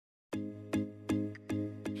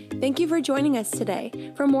Thank you for joining us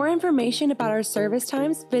today. For more information about our service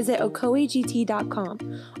times, visit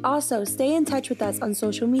ocoegt.com. Also, stay in touch with us on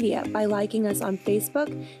social media by liking us on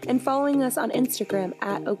Facebook and following us on Instagram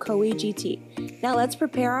at ocoegt. Now let's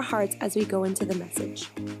prepare our hearts as we go into the message.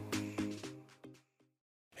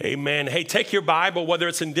 Amen. Hey, take your Bible, whether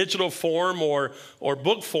it's in digital form or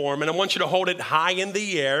book form, and I want you to hold it high in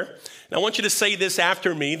the air. And I want you to say this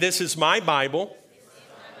after me. This is my Bible,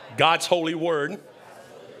 God's holy word.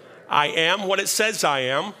 I am what it says I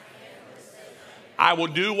am. I will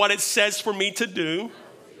do what it says for me to do.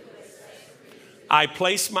 I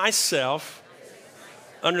place myself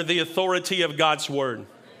under the authority of God's word.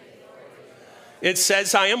 It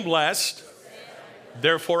says I am blessed,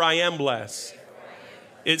 therefore I am blessed.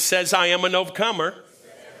 It says I am an overcomer,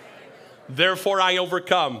 therefore I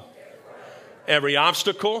overcome every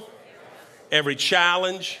obstacle, every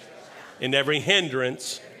challenge, and every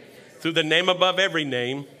hindrance through the name above every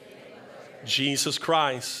name, Jesus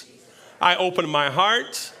Christ. I open my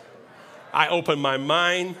heart, I open my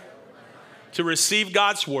mind to receive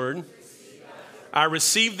God's word. I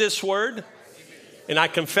receive this word and I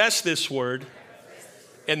confess this word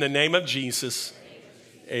in the name of Jesus.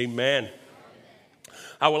 Amen.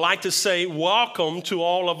 I would like to say welcome to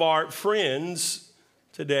all of our friends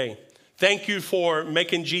today. Thank you for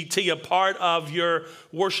making GT a part of your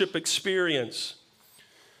worship experience.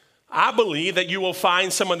 I believe that you will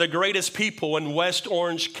find some of the greatest people in West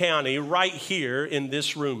Orange County right here in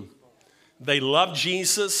this room. They love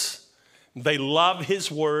Jesus, they love his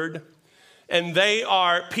word, and they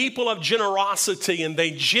are people of generosity, and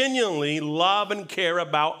they genuinely love and care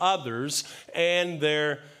about others and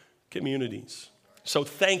their communities. So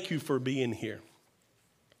thank you for being here.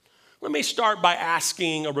 Let me start by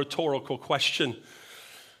asking a rhetorical question.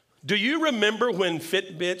 Do you remember when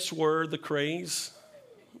Fitbits were the craze?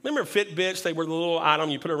 Remember Fitbits? They were the little item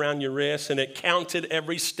you put around your wrist, and it counted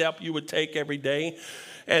every step you would take every day.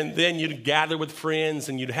 And then you'd gather with friends,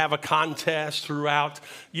 and you'd have a contest throughout,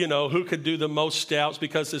 who could do the most steps,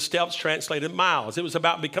 because the steps translated miles. It was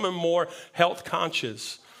about becoming more health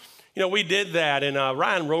conscious. We did that, and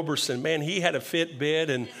Ryan Roberson, man, he had a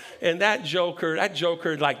Fitbit, and that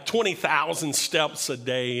joker like 20,000 steps a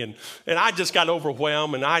day, and I just got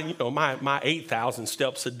overwhelmed, and my 8,000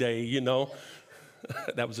 steps a day,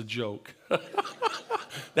 That was a joke.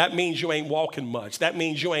 That means you ain't walking much. That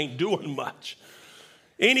means you ain't doing much.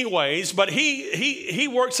 Anyways, but he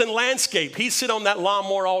works in landscape. He sit on that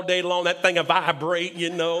lawnmower all day long. That thing will vibrate,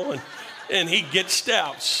 and he gets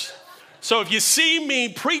steps. So if you see me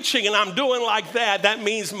preaching and I'm doing like that, that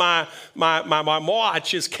means my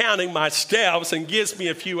watch is counting my steps and gives me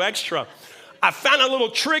a few extra. I found a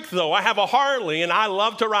little trick, though. I have a Harley, and I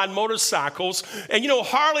love to ride motorcycles. And,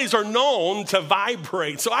 Harleys are known to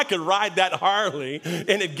vibrate. So I could ride that Harley, and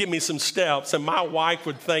it'd give me some steps. And my wife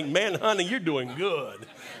would think, man, honey, you're doing good.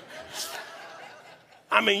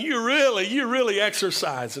 I mean, you really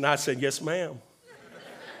exercise. And I said, yes, ma'am.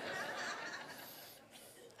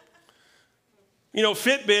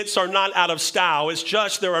 Fitbits are not out of style. It's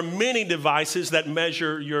just there are many devices that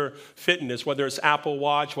measure your fitness, whether it's Apple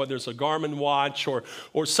Watch, whether it's a Garmin watch,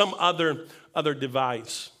 or some other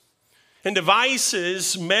device. And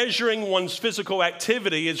devices measuring one's physical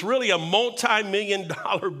activity is really a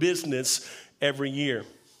multi-million-dollar business every year.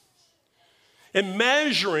 And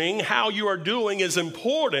measuring how you are doing is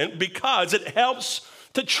important because it helps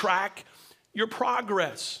to track your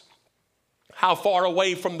progress. How far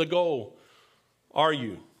away from the goal are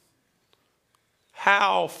you?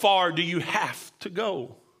 How far do you have to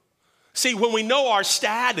go? See, when we know our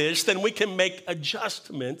status, then we can make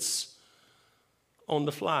adjustments on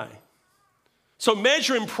the fly. So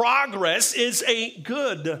measuring progress is a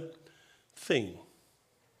good thing.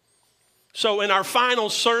 So in our final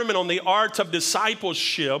sermon on the art of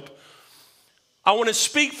discipleship, I want to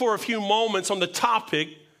speak for a few moments on the topic,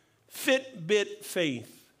 Fitbit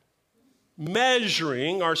faith,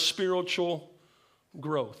 measuring our spiritual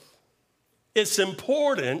growth. It's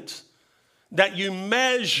important that you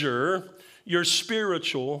measure your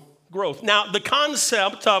spiritual growth. Now, the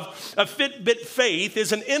concept of a Fitbit faith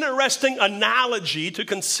is an interesting analogy to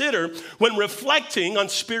consider when reflecting on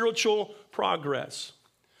spiritual progress.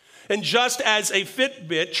 And just as a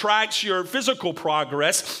Fitbit tracks your physical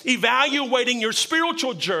progress, evaluating your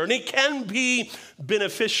spiritual journey can be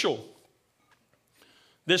beneficial.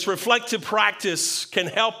 This reflective practice can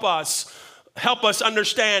help us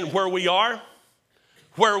understand where we are,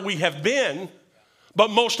 where we have been, but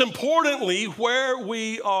most importantly, where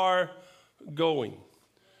we are going.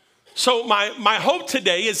 So my hope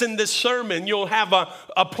today is in this sermon, you'll have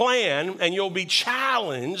a plan and you'll be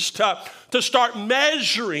challenged to start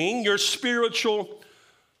measuring your spiritual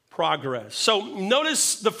progress. So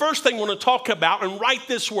notice the first thing I want to talk about, and write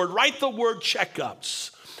this word, write the word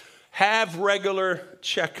checkups. Have regular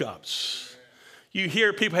checkups. You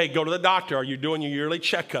hear people, hey, go to the doctor. Are you doing your yearly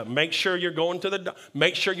checkup? Make sure you're going to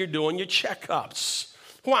make sure you're doing your checkups.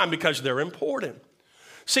 Why? Because they're important.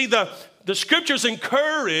 See, the scriptures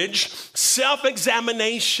encourage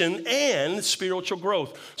self-examination and spiritual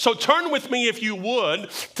growth. So turn with me, if you would,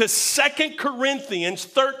 to 2 Corinthians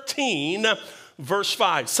 13, verse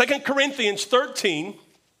 5. 2 Corinthians 13,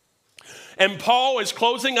 and Paul is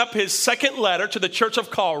closing up his second letter to the church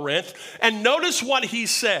of Corinth, and notice what he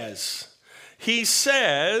says. He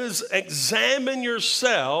says, examine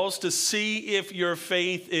yourselves to see if your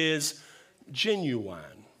faith is genuine.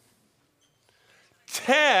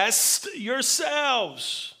 Test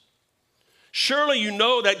yourselves. Surely you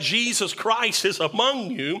know that Jesus Christ is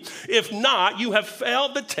among you. If not, you have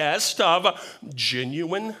failed the test of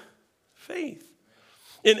genuine faith.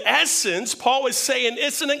 In essence, Paul is saying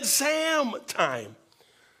it's an exam time.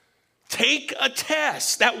 Take a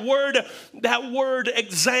test. That word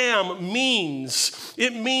exam means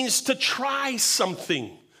to try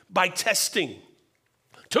something by testing.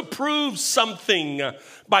 To prove something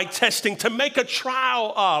by testing, to make a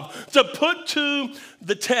trial of, to put to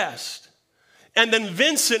the test. And then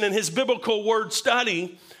Vincent, in his biblical word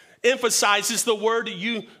study, emphasizes the word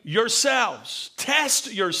yourselves.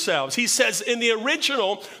 Test yourselves. He says in the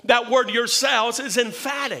original, that word yourselves is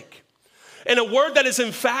emphatic. And a word that is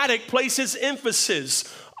emphatic places emphasis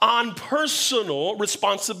on personal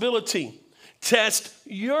responsibility. Test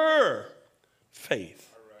your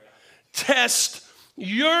faith. Test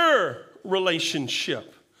your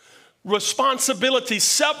relationship. Responsibility,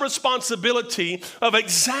 self-responsibility of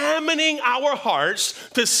examining our hearts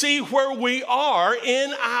to see where we are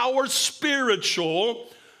in our spiritual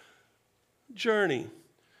journey.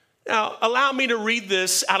 Now, allow me to read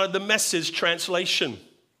this out of the Message translation.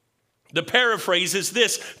 The paraphrase is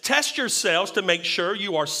this: test yourselves to make sure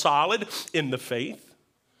you are solid in the faith.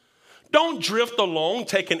 Don't drift along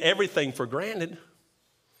taking everything for granted.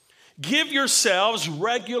 Give yourselves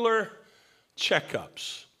regular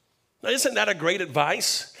checkups. Now, isn't that a great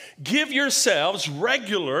advice? Give yourselves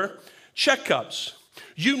regular checkups.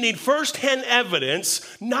 You need firsthand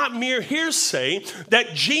evidence, not mere hearsay,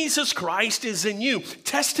 that Jesus Christ is in you.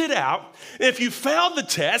 Test it out. If you failed the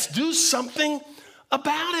test, do something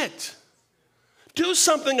about it. Do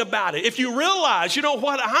something about it. If you realize, you know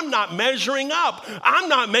what, I'm not measuring up, I'm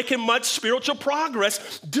not making much spiritual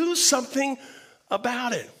progress, do something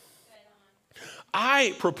about it.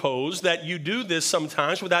 I propose that you do this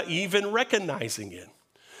sometimes without even recognizing it.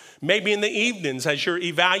 Maybe in the evenings as you're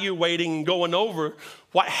evaluating and going over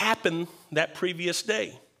what happened that previous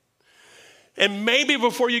day. And maybe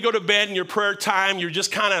before you go to bed in your prayer time, you're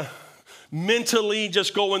just kind of mentally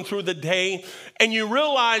just going through the day, and you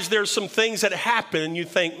realize there's some things that happen, and you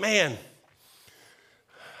think, man,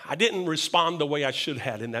 I didn't respond the way I should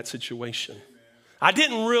have in that situation. I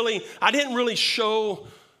didn't really show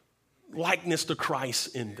likeness to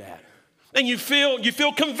Christ in that. And you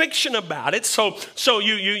feel conviction about it. So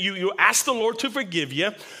you ask the Lord to forgive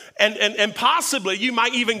you. And possibly you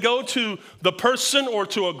might even go to the person or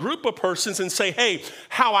to a group of persons and say, hey,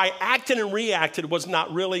 how I acted and reacted was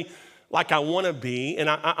not really like I want to be. And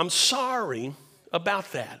I'm sorry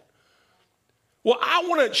about that. Well, I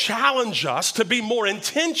want to challenge us to be more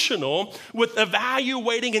intentional with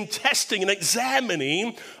evaluating and testing and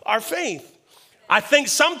examining our faith. I think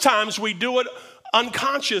sometimes we do it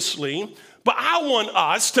unconsciously, but I want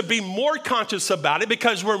us to be more conscious about it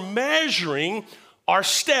because we're measuring our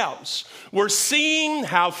steps. We're seeing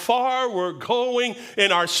how far we're going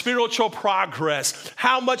in our spiritual progress,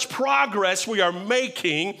 how much progress we are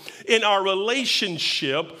making in our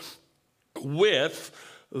relationship with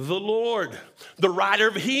the Lord. The writer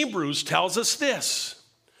of Hebrews tells us this.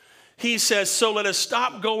 He says, so let us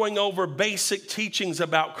stop going over basic teachings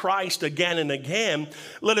about Christ again and again.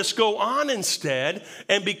 Let us go on instead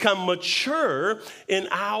and become mature in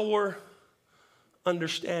our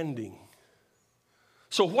understanding.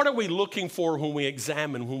 So what are we looking for when we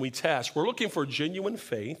examine, when we test? We're looking for genuine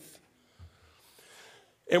faith,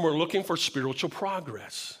 and we're looking for spiritual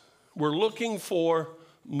progress. We're looking for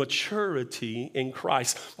maturity in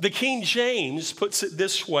Christ. The King James puts it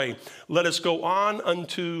this way: let us go on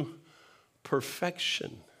unto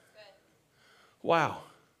perfection. Wow.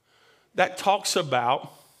 That talks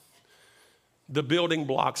about the building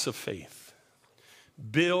blocks of faith.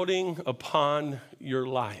 Building upon your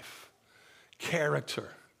life. Character.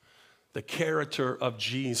 the character of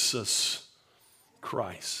Jesus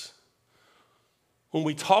Christ. When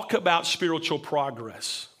we talk about spiritual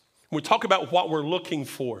progress, when we talk about what we're looking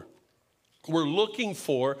for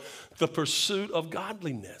the pursuit of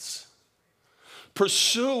godliness,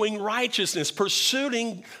 pursuing righteousness,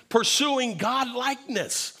 pursuing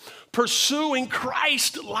God-likeness, pursuing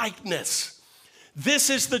Christ-likeness. This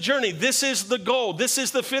is the journey. This is the goal. This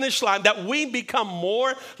is the finish line, that we become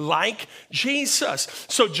more like Jesus.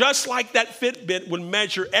 So just like that Fitbit would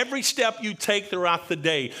measure every step you take throughout the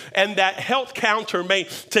day, and that health counter may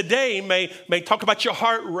talk about your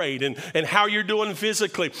heart rate and how you're doing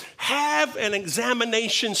physically, have an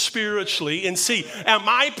examination spiritually and see, am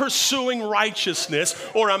I pursuing righteousness,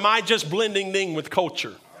 or am I just blending in with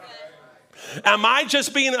culture? Am I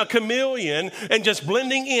just being a chameleon and just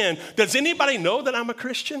blending in? Does anybody know that I'm a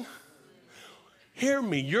Christian? Hear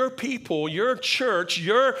me, your people, your church,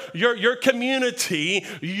 your community,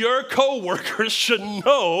 your co-workers should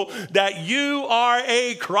know that you are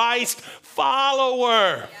a Christ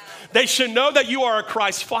follower. They should know that you are a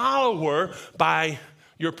Christ follower by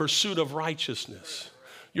your pursuit of righteousness,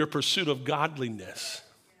 your pursuit of godliness.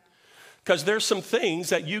 Because there's some things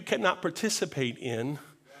that you cannot participate in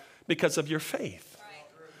because of your faith,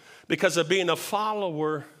 because of being a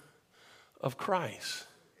follower of Christ.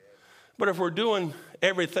 But if we're doing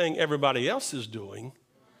everything everybody else is doing,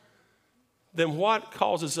 then what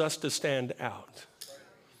causes us to stand out?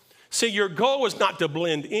 See, your goal is not to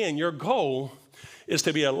blend in. Your goal is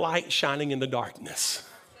to be a light shining in the darkness.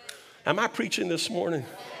 Am I preaching this morning?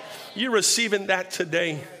 You're receiving that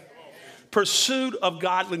today? Pursuit of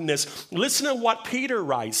godliness. Listen to what Peter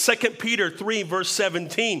writes, 2 Peter 3, verse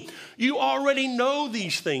 17. You already know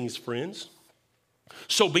these things, friends,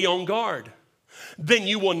 so be on guard. Then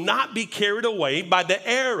you will not be carried away by the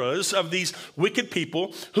errors of these wicked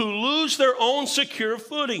people who lose their own secure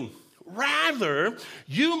footing. Rather,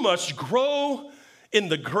 you must grow in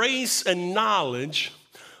the grace and knowledge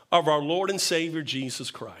of our Lord and Savior, Jesus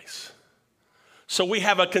Christ. So we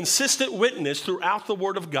have a consistent witness throughout the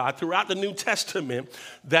Word of God, throughout the New Testament,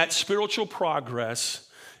 that spiritual progress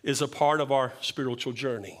is a part of our spiritual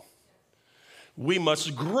journey. We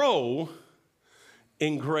must grow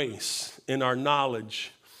in grace, in our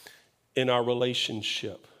knowledge, in our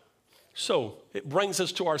relationship. So it brings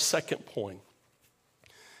us to our second point.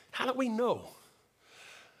 How do we know?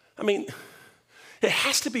 I mean, it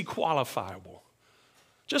has to be qualifiable.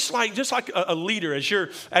 Just like a leader, as you're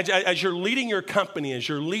leading your company, as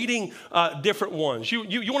you're leading different ones,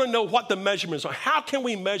 you want to know what the measurements are. How can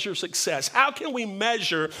we measure success? How can we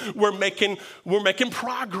measure we're making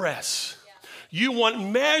progress? Yeah. You want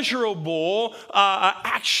measurable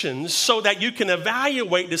actions so that you can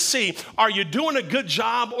evaluate to see, are you doing a good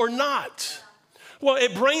job or not? Well,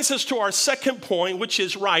 it brings us to our second point, which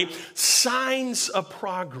is signs of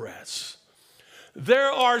progress.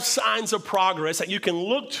 There are signs of progress that you can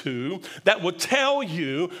look to that will tell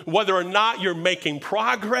you whether or not you're making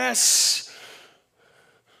progress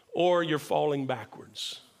or you're falling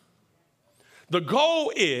backwards. The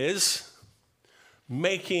goal is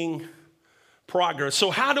making progress.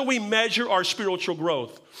 So how do we measure our spiritual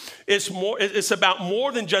growth? It's about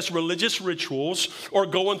more than just religious rituals or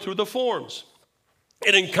going through the forms.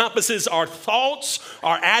 It encompasses our thoughts,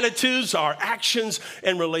 our attitudes, our actions,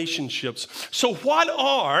 and relationships. So what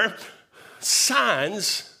are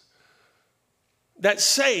signs that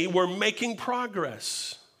say we're making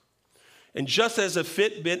progress? And just as a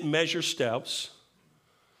Fitbit measures steps,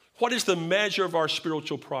 what is the measure of our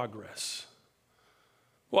spiritual progress?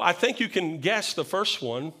 Well, I think you can guess the first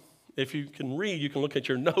one. If you can read, you can look at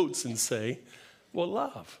your notes and say, well,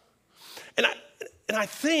 love. And I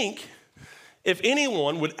think if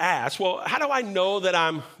anyone would ask, well, how do I know that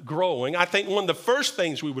I'm growing? I think one of the first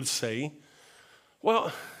things we would say,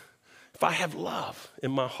 well, if I have love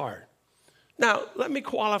in my heart. Now, let me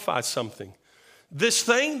qualify something. This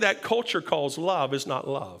thing that culture calls love is not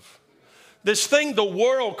love. This thing the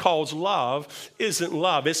world calls love isn't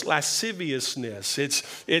love. It's lasciviousness.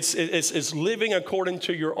 It's living according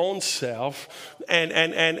to your own self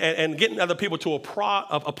and getting other people to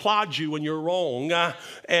applaud you when you're wrong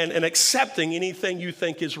and accepting anything you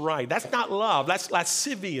think is right. That's not love. That's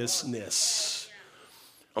lasciviousness.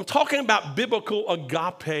 I'm talking about biblical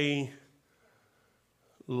agape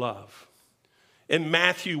love. In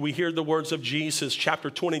Matthew, we hear the words of Jesus, chapter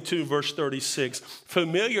 22, verse 36,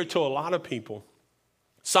 familiar to a lot of people.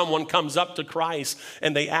 Someone comes up to Christ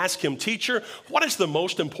and they ask him, "Teacher, what is the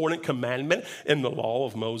most important commandment in the law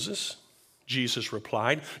of Moses?" Jesus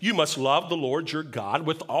replied, "You must love the Lord your God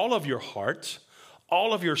with all of your heart,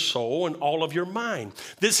 all of your soul, and all of your mind.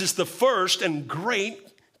 This is the first and great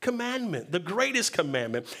commandment, the greatest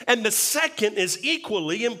commandment. And the second is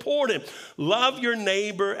equally important. Love your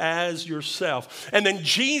neighbor as yourself. And then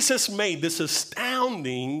Jesus made this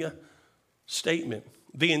astounding statement.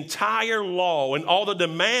 The entire law and all the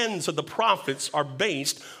demands of the prophets are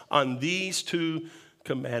based on these two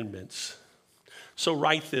commandments. So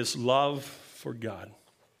write this: love for God.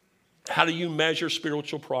 How do you measure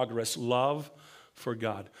spiritual progress? Love for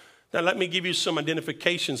God. Now let me give you some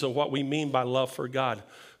identifications of what we mean by love for God.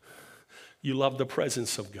 You love the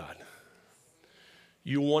presence of God.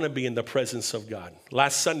 You want to be in the presence of God.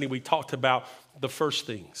 Last Sunday we talked about the first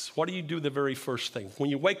things. What do you do the very first thing? When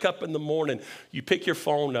you wake up in the morning, you pick your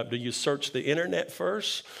phone up. Do you search the internet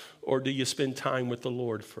first, or do you spend time with the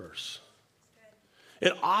Lord first?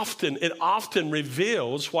 It often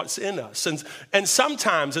reveals what's in us. And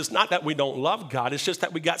sometimes it's not that we don't love God. It's just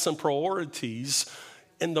that we got some priorities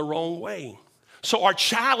in the wrong way. So our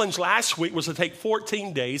challenge last week was to take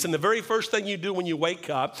 14 days. And the very first thing you do when you wake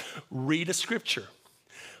up, read a scripture.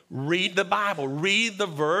 Read the Bible. Read the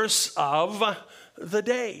verse of the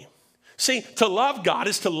day. See, to love God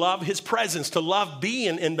is to love his presence, to love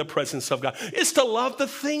being in the presence of God. It's to love the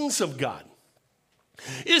things of God.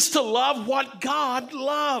 It's to love what God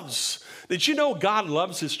loves. Did you know God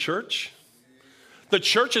loves his church? The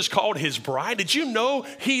church is called his bride. Did you know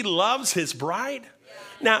he loves his bride?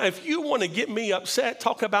 Now, if you want to get me upset,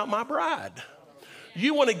 talk about my bride.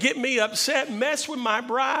 You want to get me upset, mess with my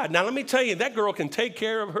bride. Now, let me tell you, that girl can take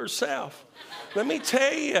care of herself. Let me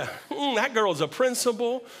tell you, that girl's a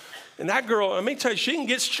principal. And that girl, let me tell you, she can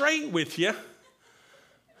get straight with you.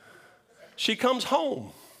 She comes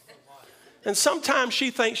home. And sometimes she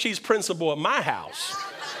thinks she's principal at my house.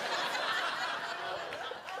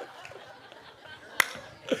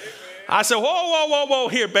 I said, whoa,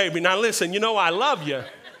 here, baby. Now, listen, you know I love you.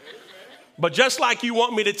 But just like you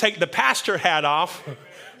want me to take the pastor hat off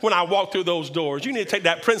when I walk through those doors, you need to take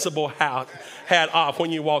that principal hat off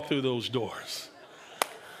when you walk through those doors.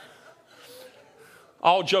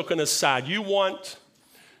 All joking aside, you want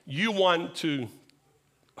to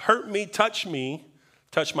hurt me, touch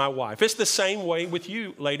my wife. It's the same way with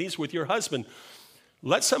you, ladies, with your husband.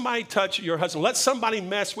 Let somebody touch your husband. Let somebody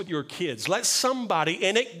mess with your kids. Let somebody,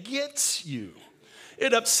 and it gets you.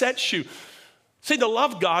 It upsets you. See, to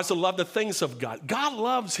love God is to love the things of God. God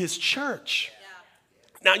loves his church.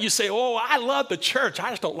 Now you say, oh, I love the church. I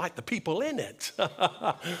just don't like the people in it.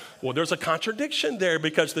 Well, there's a contradiction there,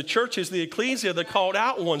 because the church is the ecclesia, the called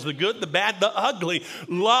out ones, the good, the bad, the ugly.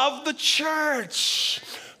 Love the church.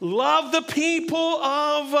 Love the people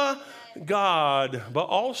of God, but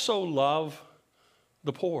also love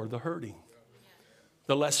the poor, the hurting,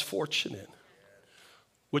 the less fortunate.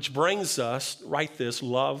 Which brings us, write this,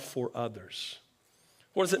 love for others.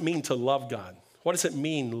 What does it mean to love God? What does it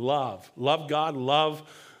mean, love? Love God, love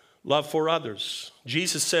for others.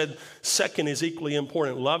 Jesus said, second is equally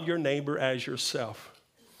important. Love your neighbor as yourself.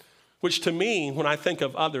 Which to me, when I think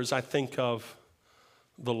of others, I think of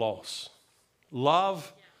the lost.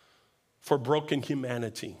 Love for broken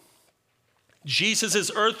humanity.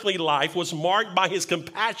 Jesus' earthly life was marked by his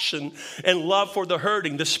compassion and love for the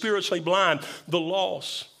hurting, the spiritually blind, the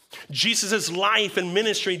lost. Jesus' life and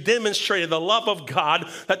ministry demonstrated the love of God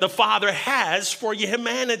that the Father has for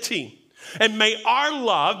humanity. And may our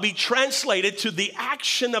love be translated to the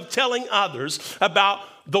action of telling others about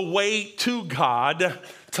the way to God,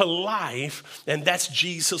 to life, and that's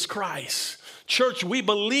Jesus Christ. Church, we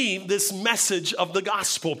believe this message of the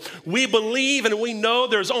gospel. We believe and we know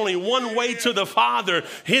there's only one way to the Father.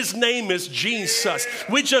 His name is Jesus.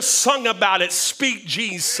 We just sung about it. Speak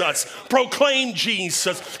Jesus. Proclaim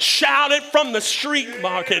Jesus. Shout it from the street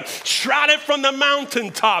market. Shout it from the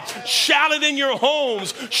mountaintop. Shout it in your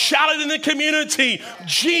homes. Shout it in the community.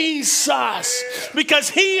 Jesus. Because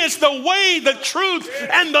he is the way, the truth,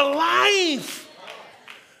 and the life.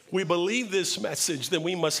 We believe this message, then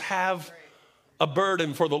we must have a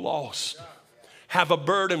burden for the lost. Have a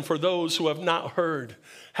burden for those who have not heard.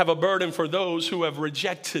 Have a burden for those who have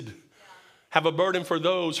rejected. Have a burden for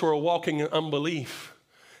those who are walking in unbelief.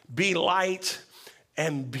 Be light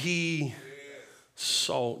and be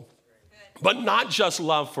salt. But not just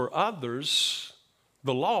love for others,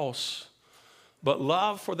 the lost, but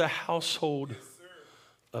love for the household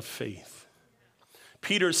of faith.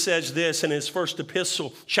 Peter says this in his first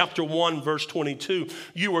epistle, chapter 1, verse 22.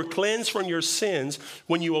 You were cleansed from your sins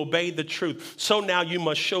when you obeyed the truth. So now you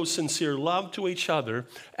must show sincere love to each other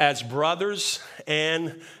as brothers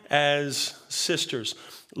and as sisters.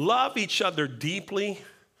 Love each other deeply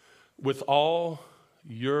with all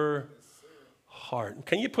your heart.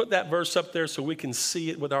 Can you put that verse up there so we can see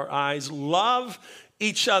it with our eyes? Love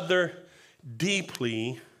each other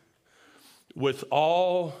deeply with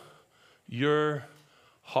all your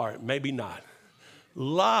heart. Maybe not.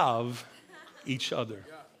 Love each other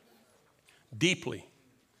deeply.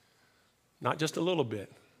 Not just a little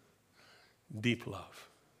bit. Deep love.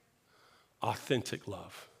 Authentic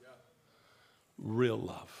love. Real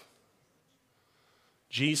love.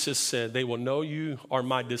 Jesus said, they will know you are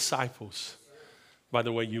my disciples by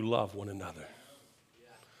the way you love one another.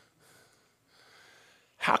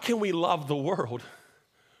 How can we love the world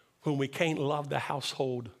when we can't love the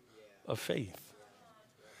household of faith?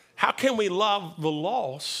 How can we love the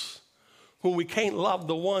lost when we can't love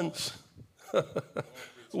the ones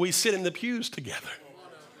we sit in the pews together?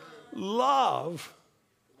 Love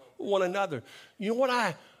one another. You know what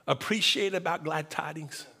I appreciate about Glad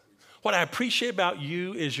Tidings? What I appreciate about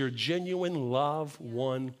you is your genuine love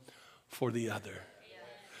one for the other.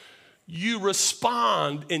 You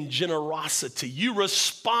respond in generosity. You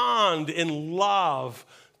respond in love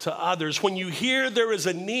to others. When you hear there is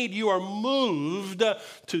a need, you are moved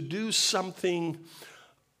to do something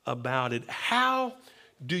about it. How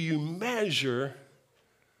do you measure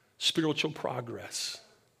spiritual progress?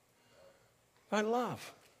 By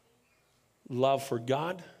love. Love for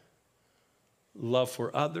God. Love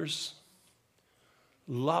for others.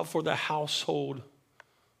 Love for the household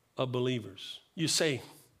of believers. You say,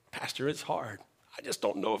 Pastor, it's hard. I just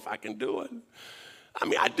don't know if I can do it. I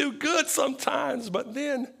mean, I do good sometimes, but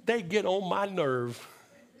then they get on my nerve.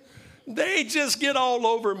 They just get all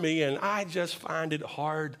over me, and I just find it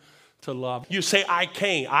hard to love. You say, I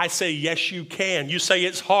can't. I say, yes, you can. You say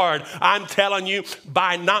it's hard. I'm telling you,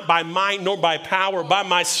 not by might nor by power, by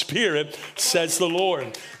my spirit, says the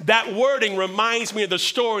Lord. That wording reminds me of the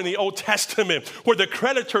story in the Old Testament where the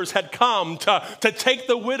creditors had come to take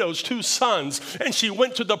the widow's 2 sons. And she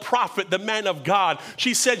went to the prophet, the man of God.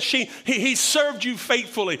 She said, he served you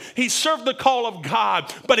faithfully. He served the call of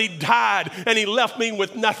God, but he died and he left me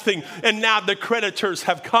with nothing. And now the creditors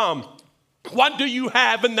have come. What do you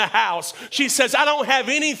have in the house? She says, I don't have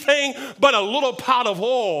anything but a little pot of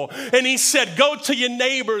oil. And he said, go to your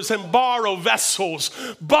neighbors and borrow vessels.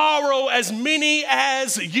 Borrow as many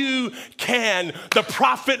as you can. The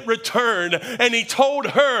prophet returned and he told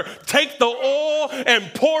her, take the oil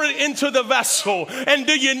and pour it into the vessel. And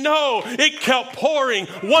do you know, it kept pouring,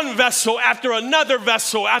 one vessel after another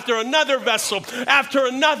vessel, after another vessel, after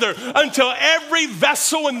another, until every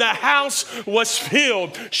vessel in the house was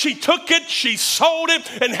filled. She took it, she sold it,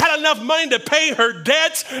 and had enough money to pay her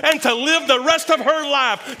debts and to live the rest of her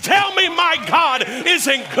life. Tell me my God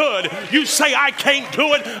isn't good. You say I can't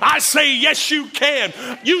do it. I say yes you can.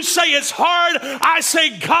 You say it's hard. I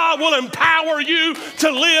say God will empower you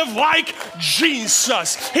to live like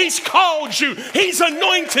Jesus. He's called you. He's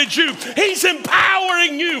anointed you. He's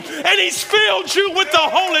empowering you, and he's filled you with the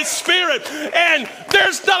Holy Spirit. And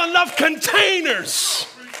there's not enough containers.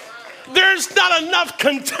 There's not enough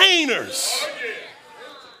containers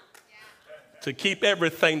to keep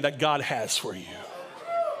everything that God has for you.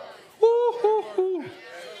 Woo-hoo-hoo.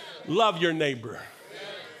 Love your neighbor.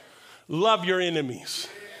 Love your enemies.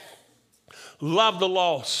 Love the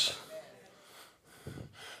lost.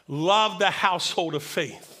 Love the household of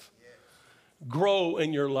faith. Grow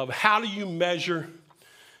in your love. How do you measure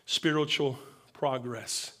spiritual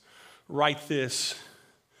progress? Write this: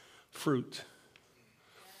 fruit.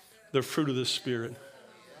 The fruit of the Spirit.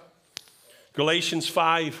 Galatians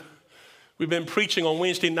 5. We've been preaching on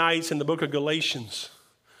Wednesday nights in the book of Galatians.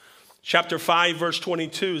 Chapter 5, verse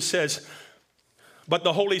 22 says, but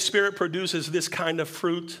the Holy Spirit produces this kind of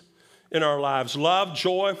fruit in our lives: love,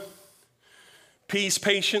 joy, peace,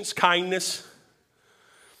 patience, kindness,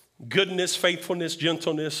 goodness, faithfulness,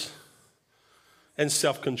 gentleness, and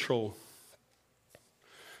self-control.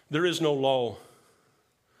 There is no law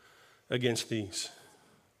against these.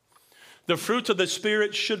 The fruit of the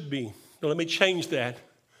Spirit should be, now let me change that.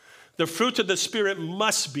 The fruit of the Spirit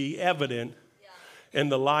must be evident in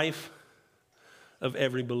the life of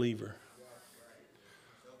every believer.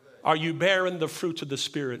 Are you bearing the fruit of the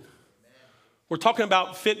Spirit? We're talking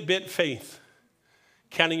about Fitbit faith,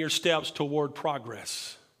 counting your steps toward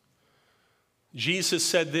progress. Jesus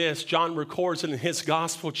said this, John records it in his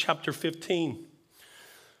gospel, chapter 15,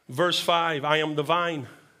 verse 5, I am the vine,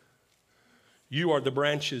 you are the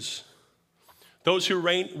branches. Those who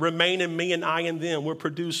remain in me and I in them will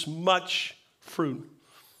produce much fruit.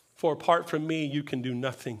 For apart from me, you can do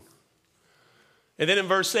nothing. And then in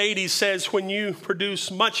verse 8, he says, when you produce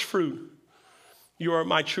much fruit, you are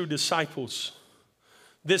my true disciples.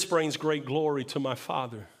 This brings great glory to my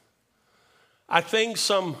Father. I think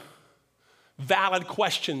some valid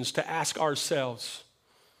questions to ask ourselves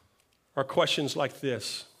are questions like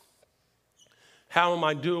this. How am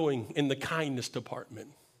I doing in the kindness department?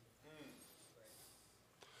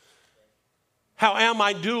 How am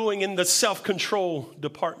I doing in the self-control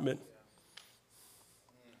department?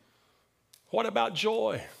 What about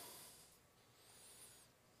joy?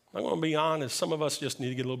 I'm going to be honest. Some of us just need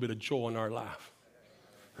to get a little bit of joy in our life.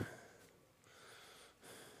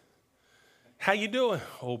 How you doing?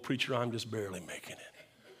 Oh, preacher, I'm just barely making it.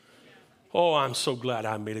 Oh, I'm so glad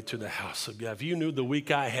I made it to the house of God. If you knew the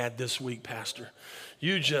week I had this week, Pastor,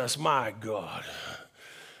 my God,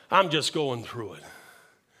 I'm just going through it.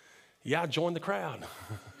 Yeah, join the crowd.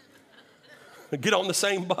 Get on the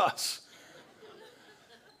same bus.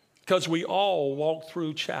 Because we all walk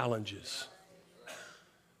through challenges.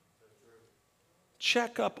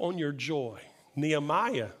 Check up on your joy.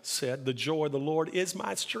 Nehemiah said, the joy of the Lord is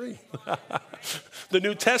my strength. The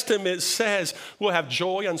New Testament says we'll have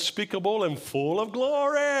joy unspeakable and full of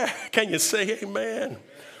glory. Can you say amen?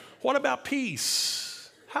 What about peace?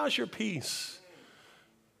 How's your peace?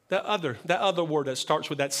 That other word that starts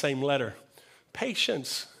with that same letter,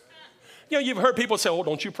 patience. You know, you've heard people say, oh,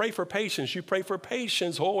 don't you pray for patience. You pray for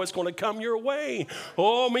patience. Oh, it's going to come your way.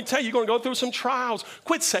 Oh, let me tell you, you're going to go through some trials.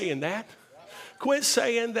 Quit saying that. Quit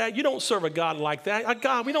saying that. You don't serve a God like that.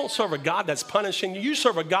 We don't serve a God that's punishing you. You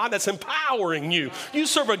serve a God that's empowering you. You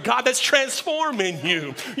serve a God that's transforming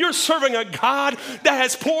you. You're serving a God that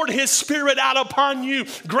has poured his spirit out upon you,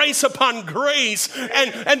 grace upon grace,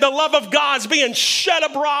 and the love of God's being shed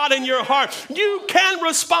abroad in your heart. You can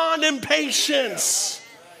respond in patience.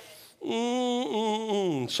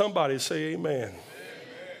 Somebody say amen. Amen.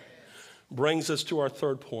 Brings us to our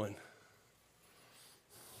third point.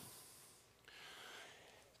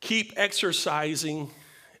 Keep exercising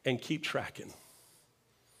and keep tracking.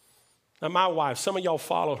 Now, my wife, some of y'all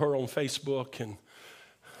follow her on Facebook and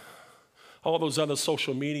all those other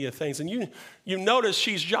social media things, and you notice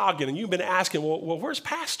she's jogging, and you've been asking, well, where's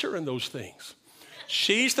Pastor in those things?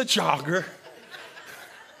 She's the jogger.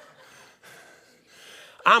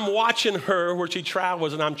 I'm watching her where she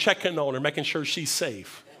travels, and I'm checking on her, making sure she's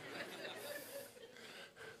safe.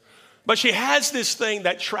 But she has this thing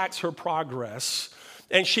that tracks her progress,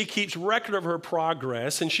 and she keeps record of her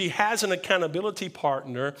progress, and she has an accountability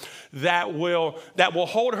partner that will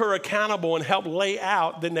hold her accountable and help lay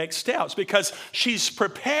out the next steps, because she's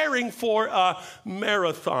preparing for a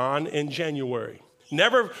marathon in January.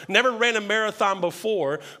 Never ran a marathon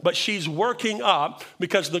before, but she's working up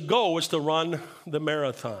because the goal is to run the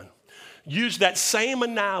marathon. Use that same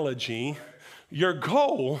analogy. Your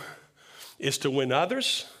goal is to win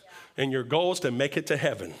others, and your goal is to make it to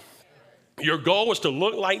heaven. Your goal is to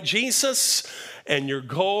look like Jesus, and your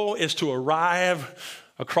goal is to arrive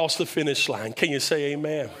across the finish line. Can you say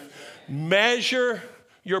amen? Measure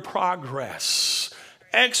your progress.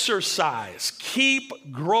 Exercise.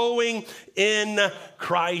 Keep growing in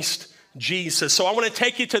Christ Jesus. So I want to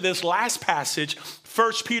take you to this last passage,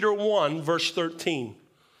 1 Peter 1, verse 13.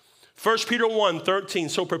 1 Peter 1, 13.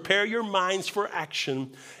 So prepare your minds for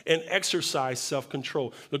action and exercise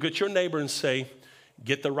self-control. Look at your neighbor and say,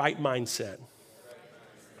 get the right mindset.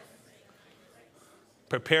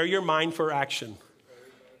 Prepare your mind for action.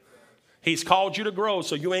 He's called you to grow,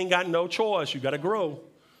 so you ain't got no choice. You got to grow.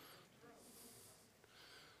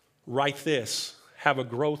 Write this. Have a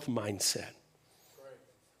growth mindset.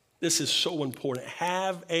 This is so important.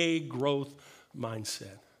 Have a growth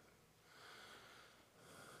mindset.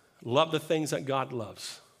 Love the things that God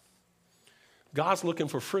loves. God's looking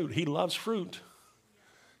for fruit. He loves fruit.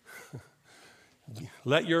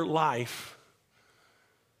 Let your life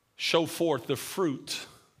show forth the fruit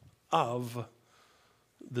of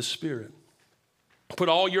the Spirit. Put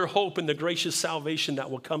all your hope in the gracious salvation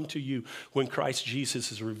that will come to you when Christ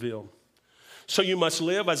Jesus is revealed. So you must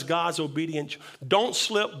live as God's obedient. Don't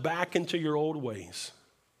slip back into your old ways.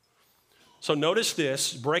 So notice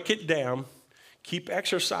this, break it down. Keep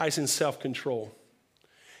exercising self-control.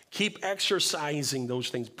 Keep exercising those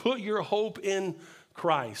things. Put your hope in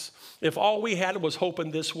Christ. If all we had was hope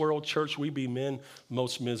in this world, church, we'd be men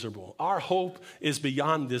most miserable. Our hope is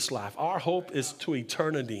beyond this life. Our hope is to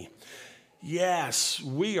eternity. Yes,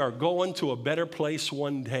 we are going to a better place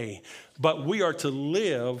one day, but we are to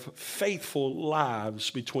live faithful lives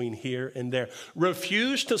between here and there.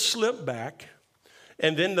 Refuse to slip back.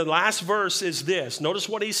 And then the last verse is this. Notice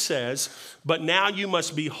what he says. But now you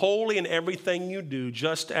must be holy in everything you do,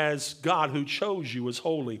 just as God who chose you is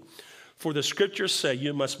holy. For the scriptures say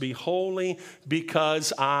you must be holy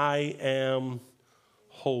because I am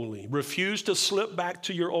holy. Refuse to slip back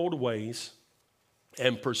to your old ways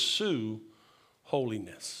and pursue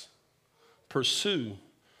holiness. Pursue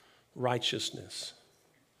righteousness.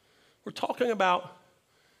 We're talking about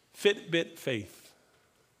Fitbit faith.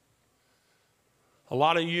 A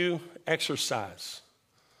lot of you exercise.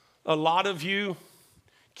 A lot of you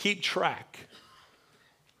keep track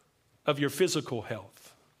of your physical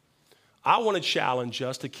health. I want to challenge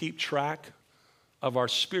us to keep track of our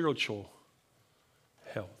spiritual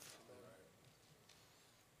health.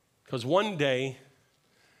 Because one day,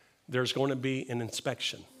 there's going to be an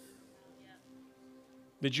inspection.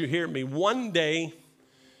 Did you hear me? One day,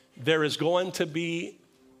 there is going to be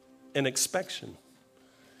an inspection.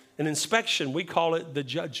 An inspection, we call it the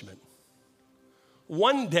judgment.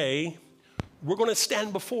 One day, we're going to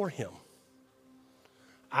stand before him.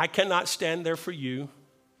 I cannot stand there for you,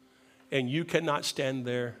 and you cannot stand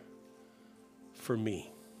there for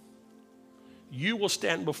me. You will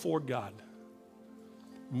stand before God.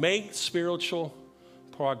 Make spiritual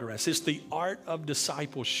progress. It's the art of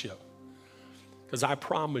discipleship. Because I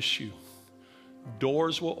promise you,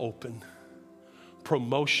 doors will open,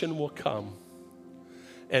 promotion will come,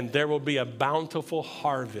 and there will be a bountiful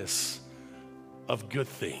harvest of good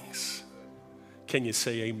things. Can you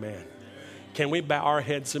say amen? Can we bow our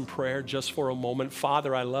heads in prayer just for a moment?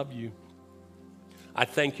 Father, I love you. I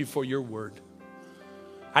thank you for your word.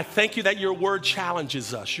 I thank you that your word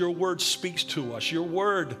challenges us. Your word speaks to us. Your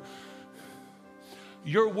word,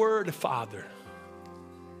 Father,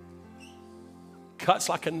 cuts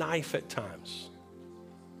like a knife at times.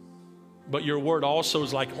 But your word also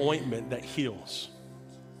is like ointment that heals.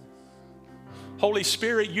 Holy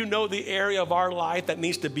Spirit, you know the area of our life that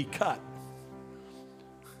needs to be cut.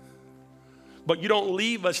 But you don't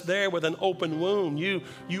leave us there with an open wound. You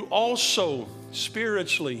also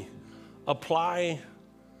spiritually apply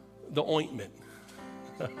the ointment.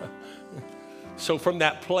 So from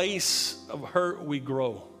that place of hurt, we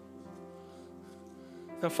grow.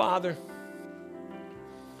 Now, Father,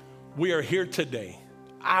 we are here today,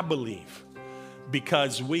 I believe,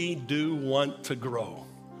 because we do want to grow.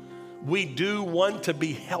 We do want to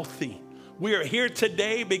be healthy. We are here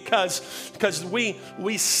today because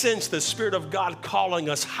we sense the Spirit of God calling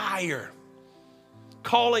us higher,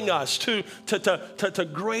 calling us to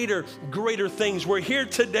greater things. We're here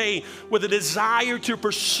today with a desire to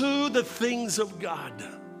pursue the things of God.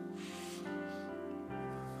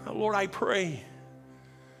 Now, Lord, I pray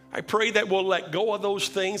that we'll let go of those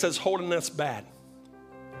things that's holding us back.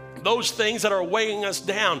 Those things that are weighing us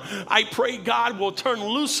down. I pray God will turn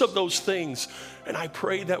loose of those things. And I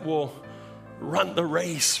pray that we'll run the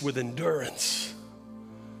race with endurance.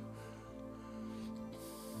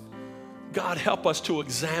 God, help us to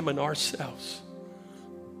examine ourselves.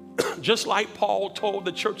 Just like Paul told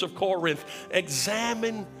the church of Corinth,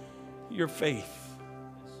 examine your faith.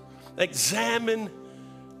 Examine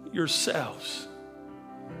yourselves.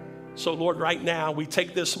 So, Lord, right now, we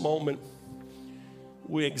take this moment.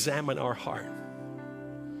 We examine our heart.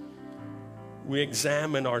 We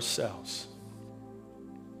examine ourselves.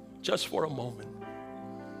 Just for a moment.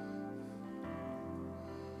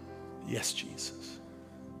 Yes, Jesus.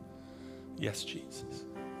 Yes, Jesus.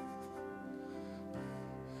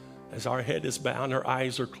 As our head is bowed, our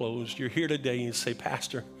eyes are closed, you're here today and you say,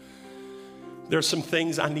 Pastor, there's some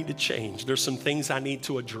things I need to change. There's some things I need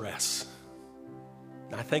to address.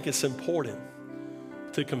 And I think it's important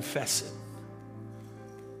to confess it.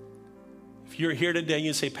 If you're here today and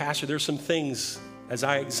you say, Pastor, there's some things as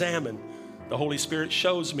I examine, the Holy Spirit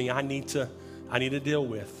shows me I need to deal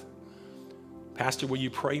with. Pastor, will you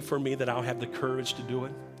pray for me that I'll have the courage to do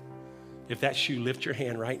it? If that's you, lift your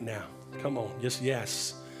hand right now. Come on, just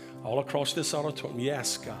yes. All across this auditorium,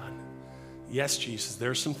 yes, God. Yes, Jesus,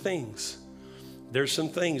 there's some things. There's some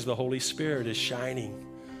things the Holy Spirit is shining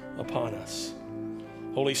upon us.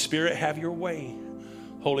 Holy Spirit, have your way.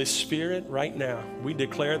 Holy Spirit, right now, we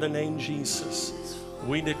declare the name Jesus.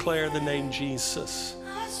 We declare the name Jesus.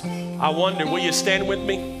 I wonder, will you stand with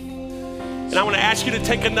me? And I want to ask you to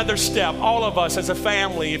take another step. All of us as a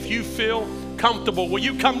family, if you feel comfortable, will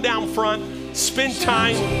you come down front, spend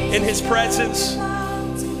time in his presence?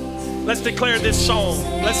 Let's declare this song.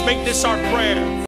 Let's make this our prayer.